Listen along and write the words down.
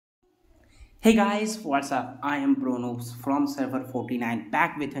Hey guys, what's up? I am Pronops from server 49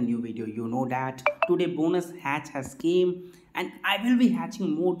 back with a new video. You know that today bonus hatch has came and I will be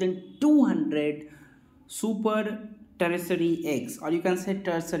hatching more than 200 super tertiary eggs, or you can say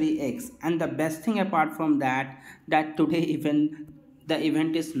tertiary eggs. And the best thing apart from that today even the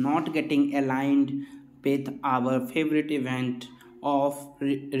event is not getting aligned with our favorite event of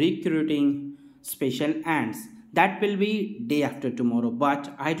recruiting special ants. That will be day after tomorrow,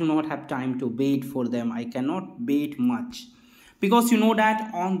 but I do not have time to wait for them. I cannot wait much because you know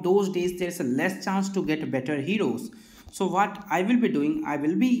that on those days there's a less chance to get better heroes. So what I will be doing, I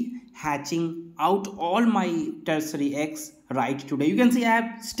will be hatching out all my tertiary eggs right today. You can see I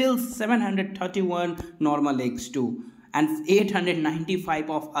have still 731 normal eggs too and 895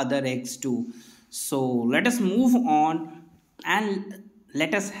 of other eggs too. So let us move on and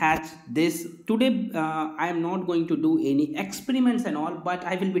let us hatch this today. I am not going to do any experiments and all, but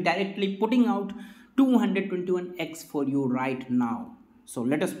I will be directly putting out 221 eggs for you right now. So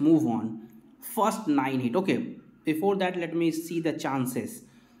let us move on. First 9 hit. Okay, before that let me see the chances.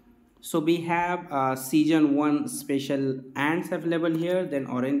 So we have season 1 special ants available here, then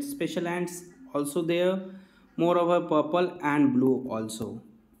orange special ants also there, moreover purple and blue also.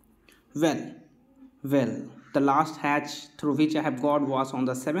 Well, well, the last hatch through which I have got was on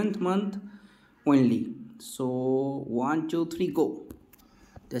the 7th month only. So 1, 2, 3, go.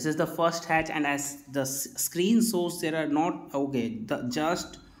 This is the first hatch, and as the screen shows, there are not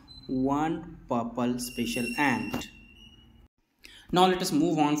just one purple special ant. Now let us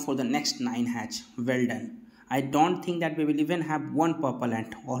move on for the next 9 hatch. Well done. I don't think that we will even have one purple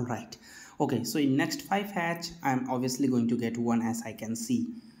ant. All right. Okay, so in next 5 hatch, I am obviously going to get one, as I can see.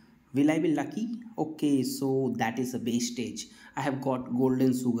 Will I be lucky? Okay, so that is a base stage. I have got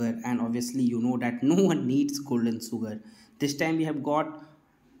golden sugar, and obviously you know that no one needs golden sugar. This time we have got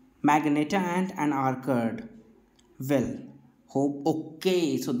Magneta ant and Arcard. Well, hope.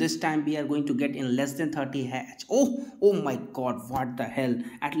 Okay, so this time we are going to get in less than 30 hatch. Oh my god, what the hell.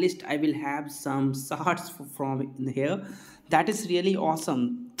 At least I will have some shards from here. That is really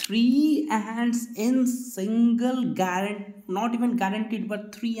awesome. 3 ants in single not even guaranteed,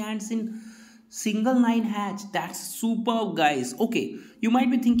 but 3 ants in single 9 hatch. That's superb, guys. Okay, you might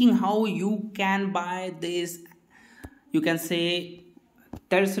be thinking how you can buy this, you can say,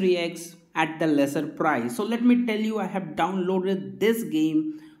 tertiary eggs at the lesser price. So let me tell you, I have downloaded this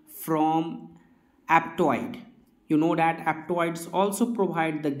game from Aptoide. You know that Aptoides also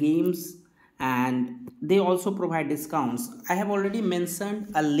provide the games and they also provide discounts. I have already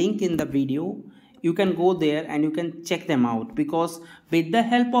mentioned a link in the video. You can go there and you can check them out, because with the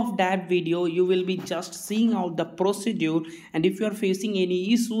help of that video you will be just seeing out the procedure, and if you are facing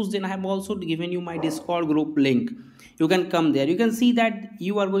any issues, then I have also given you my Discord group link. You can come there. You can see that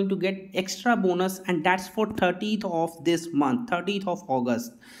you are going to get extra bonus, and that's for 30th of this month, 30th of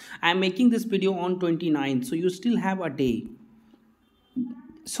August. I am making this video on 29th, so you still have a day.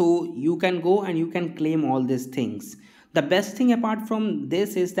 So you can go and you can claim all these things. The best thing apart from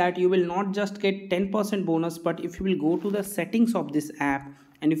this is that you will not just get 10% bonus, but if you will go to the settings of this app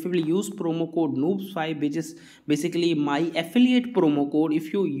and if you will use promo code noobs5, which is basically my affiliate promo code,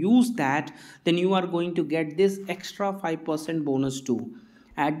 if you use that, then you are going to get this extra 5% bonus too.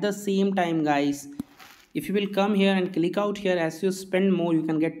 At the same time, guys, if you will come here and click out here, as you spend more you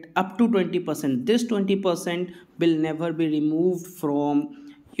can get up to 20%. This 20% will never be removed from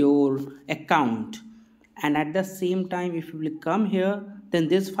your account, and at the same time if you will come here, then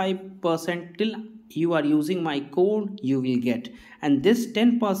this 5% till you are using my code you will get, and this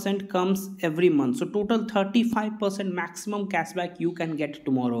 10% comes every month. So total 35% maximum cashback you can get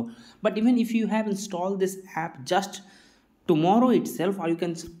tomorrow. But even if you have installed this app just tomorrow itself, or you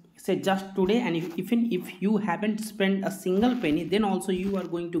can say just today, and even if you haven't spent a single penny, then also you are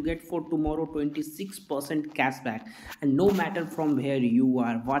going to get for tomorrow 26% cashback. And no matter from where you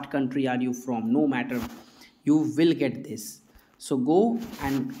are, what country are you from, no matter, you will get this. So go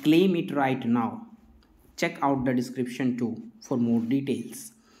and claim it right now. Check out the description too for more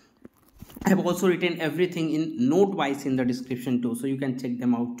details. I have also written everything in note wise in the description too, so you can check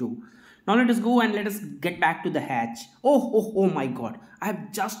them out too. Now let us go and let us get back to the hatch. Oh my god, I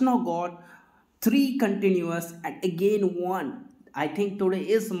have just now got 3 continuous and again 1. I think today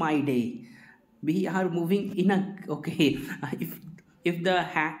is my day. We are moving in a okay. If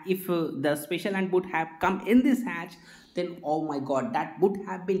the special ant would have come in this hatch, then oh my god, that would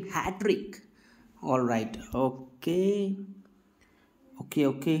have been hat trick. All right, okay,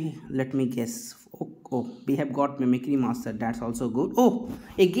 let me guess. Oh, we have got mimicry master. That's also good. Oh,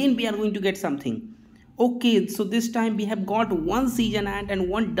 again we are going to get something. Okay, so this time we have got one season ant and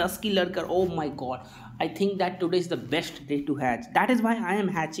one dusky lurker. Oh my god. I think that today is the best day to hatch. That is why I am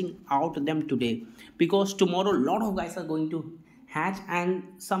hatching out them today. Because tomorrow a lot of guys are going to hatch, and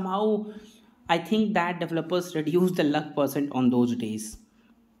somehow I think that developers reduce the luck percent on those days.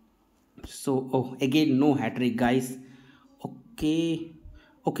 So oh, again no hat trick guys. Okay,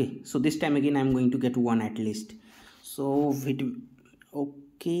 okay, so this time again I'm going to get one at least. So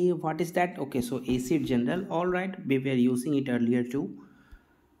okay, what is that? Okay, so acid general. All right, we were using it earlier too.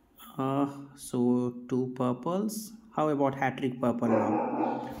 So two purples. How about hat trick purple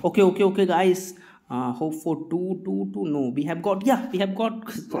now? Okay, okay, okay, guys. Hope for two. No, we have got, yeah, we have got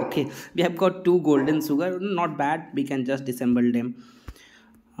okay, we have got two golden sugar. Not bad. We can just disassemble them.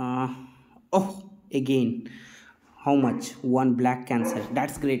 uh, oh, again, how much? One black cancer.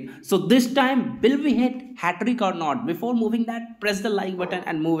 That's great. So this time will we hit hat trick or not? Before moving that, press the like button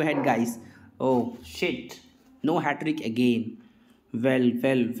and move ahead guys. Oh shit, no hat trick again. Well,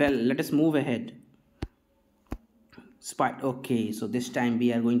 let us move ahead. Spot. Okay, so this time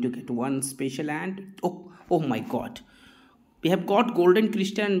we are going to get one special and oh my god, we have got golden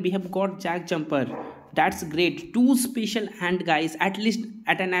crystal and we have got jack jumper. That's great. Two special and guys, at least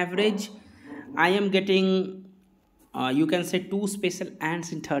at an average I am getting you can say two special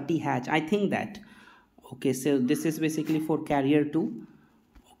ants in 30 hatch, I think that. Okay, so this is basically for carrier 2.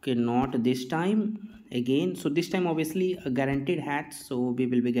 Okay, not this time again. So this time obviously a guaranteed hatch, so we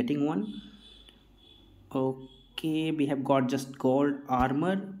will be getting one. Okay, we have got just gold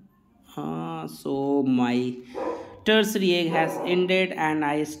armor. So my tertiary egg has ended and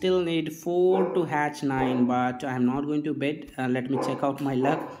I still need 4 to hatch 9, but I'm not going to bet. Let me check out my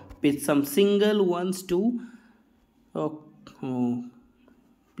luck with some single ones too. Oh,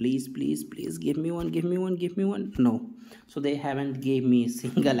 please give me one. No, so they haven't gave me a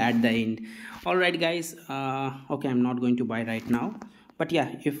single at the end. All right guys, okay, I'm not going to buy right now, but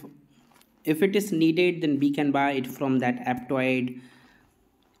yeah, if it is needed then we can buy it from that Aptoide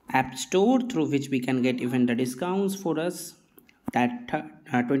app store, through which we can get even the discounts for us. That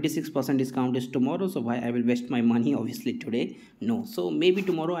 26% discount is tomorrow, so why I will waste my money obviously today? No, so maybe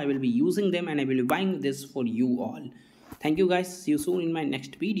tomorrow I will be using them and I will be buying this for you all. Thank you guys, see you soon in my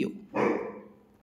next video.